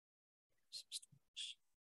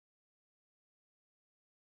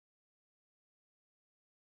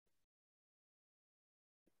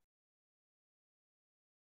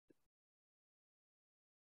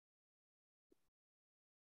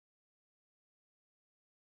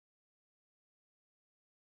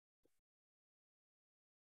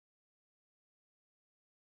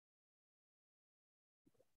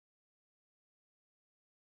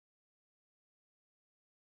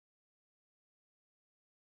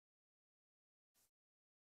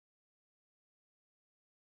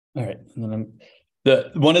 All right, and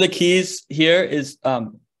then one of the keys here is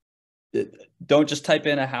don't just type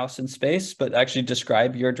in a house in space, but actually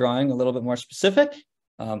describe your drawing a little bit more specific.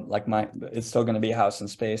 Like mine, it's still going to be a house in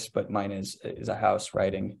space, but mine is a house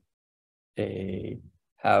riding a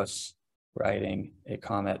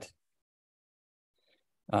comet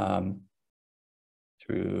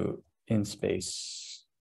through in space,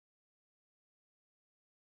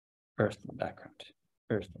 Earth in the background,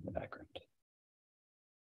 Earth in the background.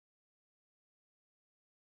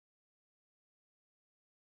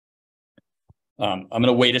 I'm going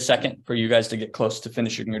to wait a second for you guys to get close to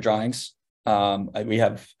finishing your drawings. I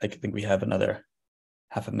think we have another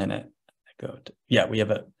half a minute. Yeah, we have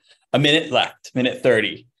a minute left, minute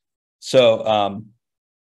 30. So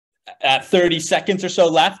at 30 seconds or so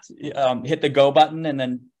left, hit the go button and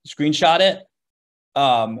then screenshot it.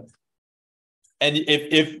 And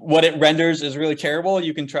if what it renders is really terrible,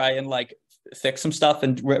 you can try and like fix some stuff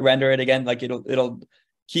and render it again. Like it'll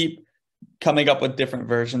keep coming up with different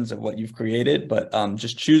versions of what you've created, but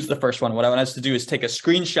just choose the first one. What I want us to do is take a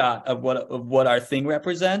screenshot of what our thing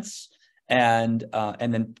represents, and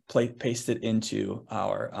then paste it into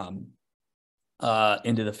our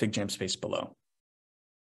into the FigJam space below.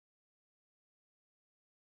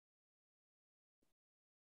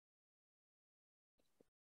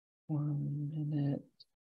 One minute.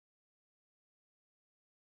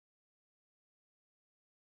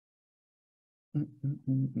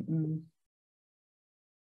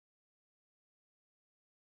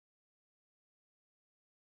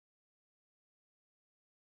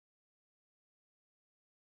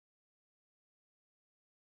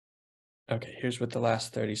 Okay, here's what the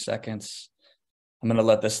last 30 seconds. I'm going to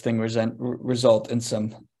let this thing result in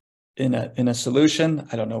a solution.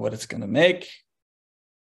 I don't know what it's going to make.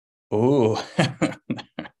 Ooh.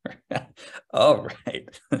 All right.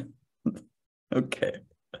 Okay.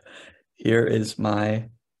 Here is my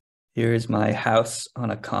house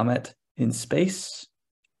on a comet in space.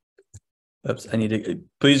 Oops, I need to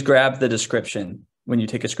please grab the description when you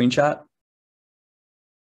take a screenshot.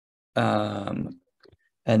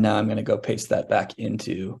 And now I'm going to go paste that back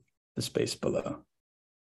into the space below.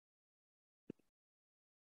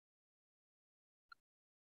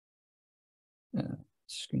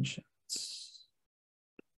 Screenshots.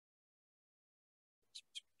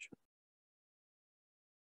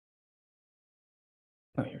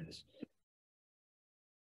 Oh, here it is.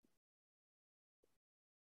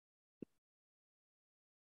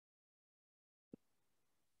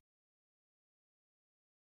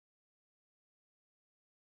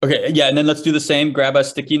 Okay, yeah, and then let's do the same. Grab a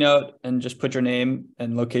sticky note and just put your name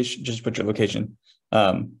and location, just put your location.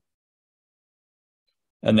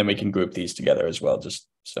 And then we can group these together as well, just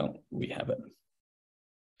so we have it.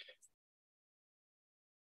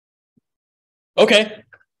 Okay,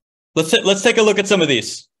 let's take a look at some of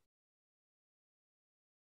these.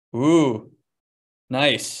 Ooh,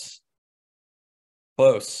 nice.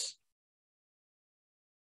 Close.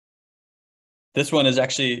 This one is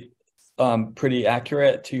actually pretty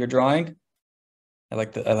accurate to your drawing. I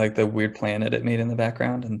like the weird planet it made in the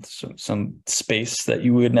background and some space that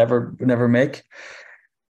you would never make.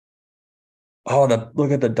 Oh,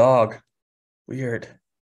 look at the dog. Weird.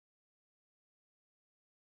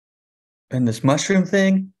 And this mushroom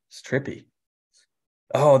thing, it's trippy.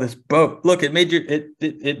 Oh, this boat. Look, it made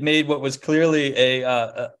it made what was clearly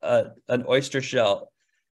an oyster shell.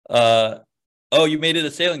 Oh, you made it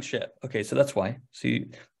a sailing ship. Okay, so that's why. So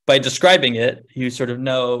by describing it, you sort of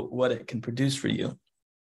know what it can produce for you.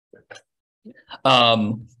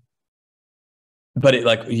 But it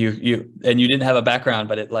like you didn't have a background,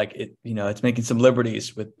 but it's making some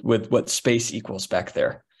liberties with what space equals back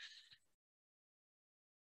there.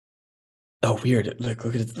 Oh, weird.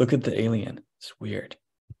 Look at the alien. It's weird.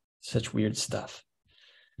 Such weird stuff.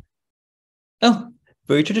 Oh,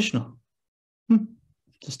 very traditional.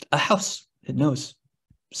 Just a house. It knows.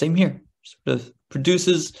 Same here. Sort of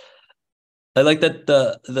produces. I like that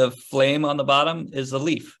the flame on the bottom is a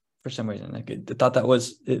leaf for some reason. I thought it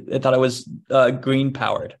was green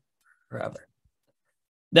powered forever.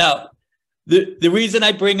 Now, the reason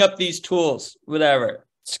I bring up these tools, whatever,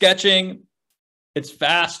 sketching, it's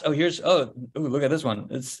fast. Oh, look at this one.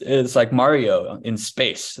 It's like Mario in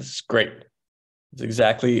space. This is great. It's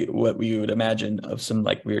exactly what we would imagine of some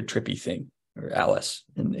like weird trippy thing, or Alice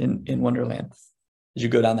in Wonderland as you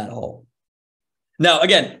go down that hole. Now,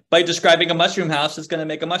 again, by describing a mushroom house, it's going to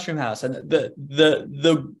make a mushroom house. And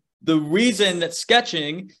the reason that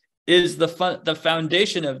sketching is the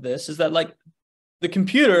foundation of this is that like the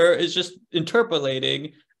computer is just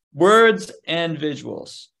interpolating words and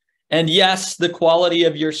visuals. And yes, the quality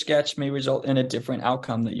of your sketch may result in a different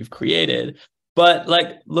outcome that you've created. But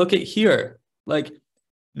like, look at here, like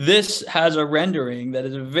this has a rendering that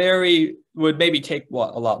is would maybe take a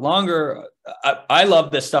lot longer. I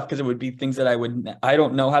love this stuff because it would be things that I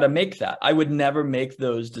don't know how to make that. I would never make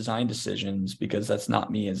those design decisions because that's not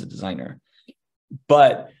me as a designer.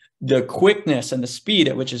 But the quickness and the speed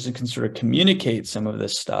at which it can sort of communicate some of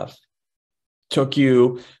this stuff took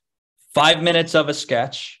you 5 minutes of a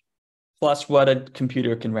sketch plus what a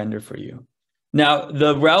computer can render for you. Now,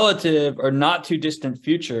 the relative or not too distant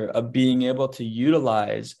future of being able to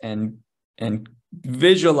utilize and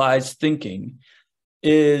visualize thinking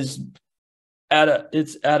is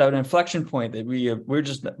it's at an inflection point that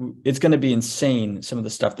it's going to be insane, some of the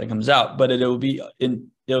stuff that comes out, but it'll be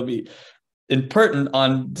impertinent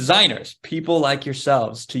on designers, people like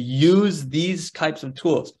yourselves, to use these types of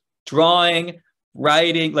tools. Drawing,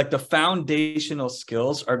 writing, like the foundational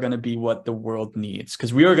skills are going to be what the world needs,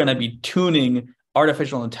 because we are going to be tuning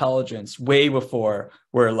artificial intelligence way before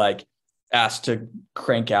we're like asked to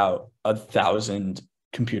crank out 1,000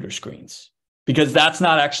 computer screens, because that's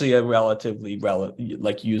not actually a relatively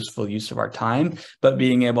useful use of our time. But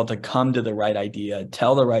being able to come to the right idea,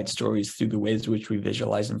 tell the right stories through the ways in which we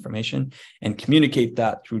visualize information and communicate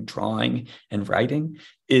that through drawing and writing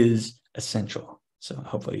is essential. So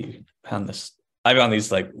hopefully you found this. I found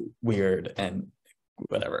these like weird and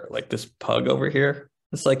whatever, like this pug over here.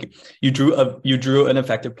 It's like you drew an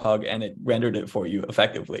effective pug and it rendered it for you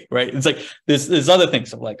effectively, right? It's like there's other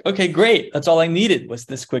things of like, okay, great. That's all I needed was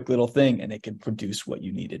this quick little thing, and it can produce what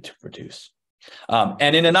you needed to produce.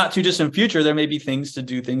 And in a not too distant future, there may be things to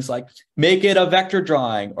do things like make it a vector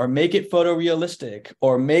drawing, or make it photorealistic,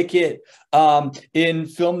 or make it in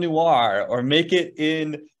film noir, or make it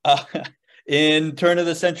in turn of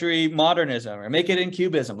the century modernism, or make it in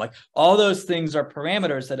cubism. Like all those things are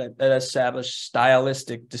parameters that establish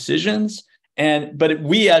stylistic decisions. But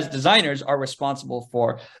we as designers are responsible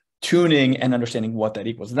for tuning and understanding what that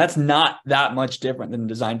equals. And that's not that much different than the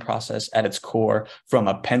design process at its core, from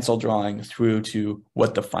a pencil drawing through to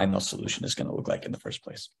what the final solution is going to look like in the first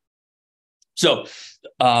place. So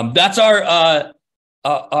that's our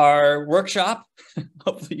workshop.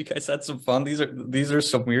 Hopefully you guys had some fun. These are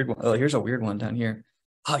some weird ones. Oh, here's a weird one down here.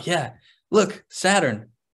 Oh yeah, look, Saturn.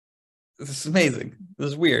 This is amazing. This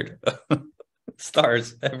is weird.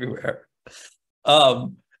 Stars everywhere.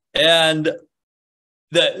 And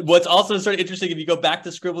what's also sort of interesting, if you go back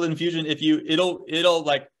to Scribble in Fusion, it'll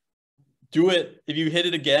like do it, if you hit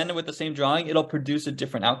it again with the same drawing, it'll produce a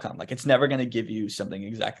different outcome. Like it's never going to give you something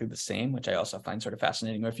exactly the same, which I also find sort of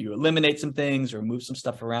fascinating. Or if you eliminate some things or move some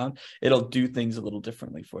stuff around, it'll do things a little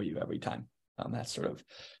differently for you every time. That's sort of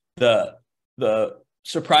the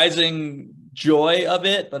surprising joy of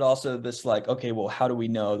it, but also this like, okay, well, how do we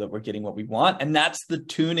know that we're getting what we want? And that's the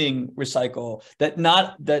tuning recycle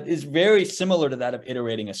that is very similar to that of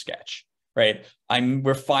iterating a sketch. Right. I'm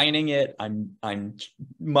refining it. I'm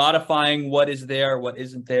modifying what is there, what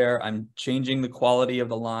isn't there. I'm changing the quality of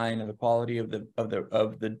the line and the quality of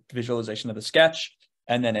the visualization of the sketch,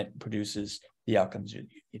 and then it produces the outcomes you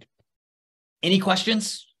need. Any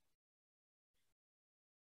questions?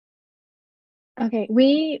 Okay,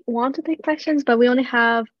 we want to take questions, but we only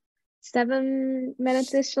have 7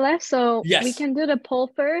 minutes left, so yes, we can do the poll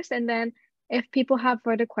first, and then if people have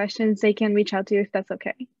further questions, they can reach out to you if that's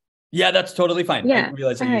okay. Yeah, that's totally fine. Yeah. I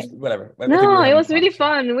realized I used whatever. No, it was really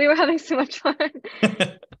fun. We were having so much fun.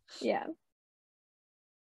 Yeah.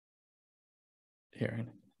 Here,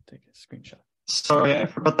 take a screenshot. Sorry, I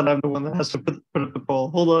forgot that I'm the one that has to put up the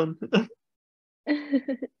poll. Hold on.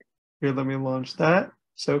 Here, let me launch that.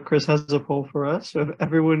 So Chris has a poll for us. So if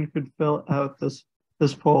everyone could fill out this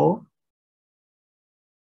poll.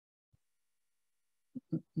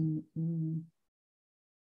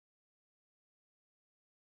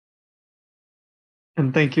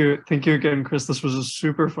 And thank you again, Chris. This was a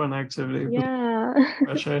super fun activity. Yeah.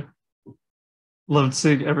 I loved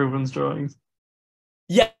seeing everyone's drawings.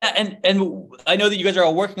 Yeah, and I know that you guys are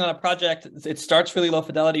all working on a project. It starts really low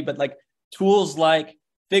fidelity, but like tools like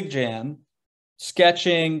FigJam,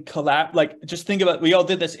 sketching, collab, like just think about, we all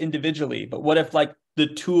did this individually, but what if like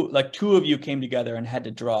two of you came together and had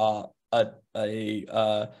to draw a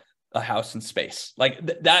house in space?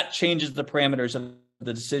 Like that changes the parameters of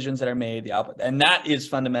the decisions that are made, the output, and that is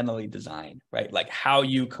fundamentally design, right? Like how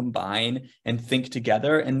you combine and think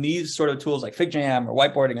together. And these sort of tools like FigJam or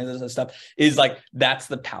whiteboarding and this stuff is like, that's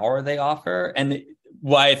the power they offer. And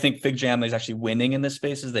why I think FigJam is actually winning in this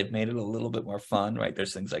space is they've made it a little bit more fun, right?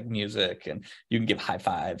 There's things like music, and you can give high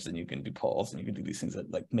fives, and you can do polls, and you can do these things that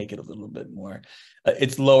like make it a little bit more,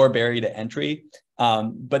 it's lower barrier to entry.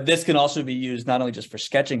 But this can also be used not only just for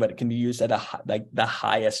sketching, but it can be used at like the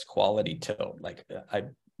highest quality too. Like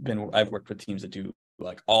I've worked with teams that do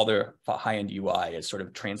like all their high-end UI is sort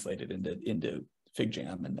of translated into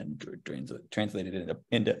FigJam and then translated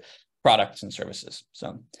into products and services.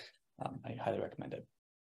 So I highly recommend it.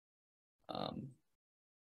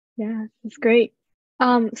 Yeah, it's great.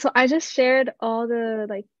 So I just shared all the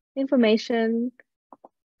like information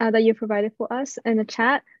that you provided for us in the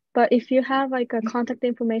chat. But if you have like a contact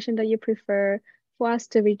information that you prefer for us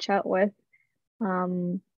to reach out with,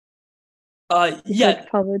 yeah,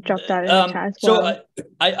 probably drop that in the chat as well. So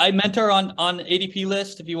I mentor on ADP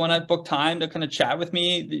list. If you want to book time to kind of chat with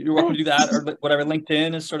me, you're welcome to do that, or whatever.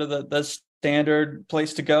 LinkedIn is sort of the standard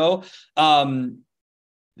place to go.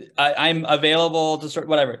 I'm available to sort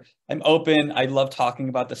whatever. I'm open. I love talking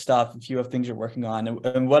about the stuff. If you have things you're working on,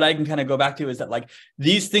 and what I can kind of go back to is that like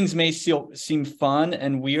these things may seem fun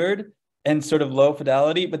and weird and sort of low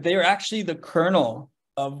fidelity, but they are actually the kernel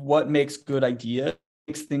of what makes good ideas,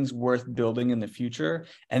 makes things worth building in the future.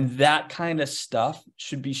 And that kind of stuff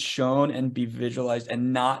should be shown and be visualized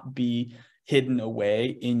and not be hidden away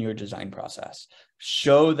in your design process.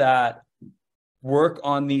 Show that, work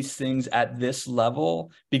on these things at this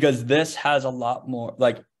level, because this has a lot more,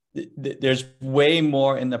 like there's way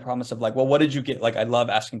more in the promise of like, well, what did you get? Like, I love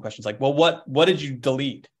asking questions like, well, what did you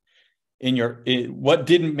delete what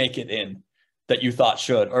didn't make it in that you thought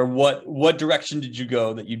should, or what direction did you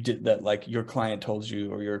go that you did that like your client told you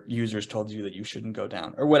or your users told you that you shouldn't go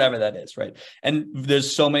down, or whatever that is, right? And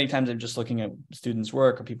there's so many times I'm just looking at students'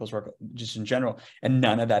 work or people's work just in general, and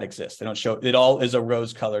none of that exists. They don't show, it all is a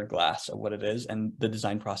rose-colored glass of what it is, and the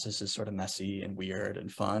design process is sort of messy and weird and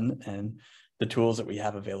fun, and the tools that we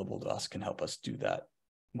have available to us can help us do that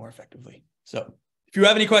more effectively. So if you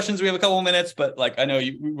have any questions, we have a couple of minutes, but like, I know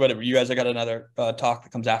you guys, I got another talk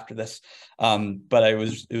that comes after this. But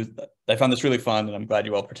I found this really fun, and I'm glad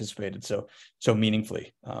you all participated so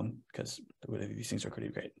meaningfully, because these things are pretty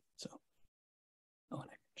great. So I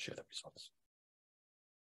want to share the results.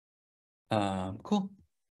 Cool.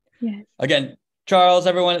 Yes. Again, Charles,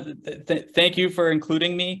 everyone, thank you for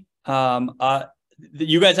including me.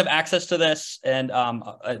 you guys have access to this, and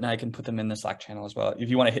I can put them in the Slack channel as well. If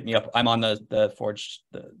you want to hit me up, I'm on the Forge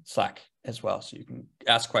the Slack as well, so you can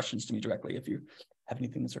ask questions to me directly if you have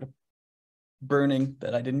anything that's sort of burning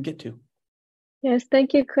that I didn't get to. Yes,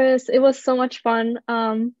 thank you, Chris. It was so much fun.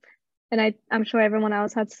 And I'm sure everyone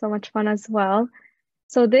else had so much fun as well.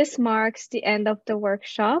 So this marks the end of the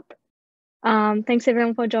workshop. Thanks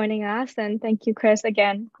everyone for joining us, and thank you, Chris,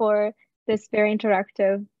 again for this very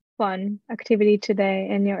interactive, fun activity today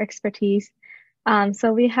and your expertise.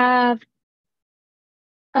 So we have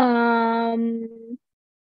our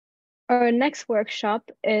next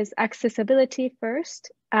workshop is accessibility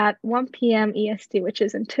first at 1 p.m. EST, which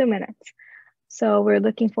is in 2 minutes. So we're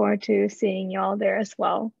looking forward to seeing you all there as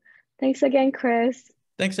well. Thanks again, Chris.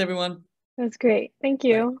 Thanks, everyone. That was great. Thank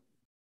you. Bye.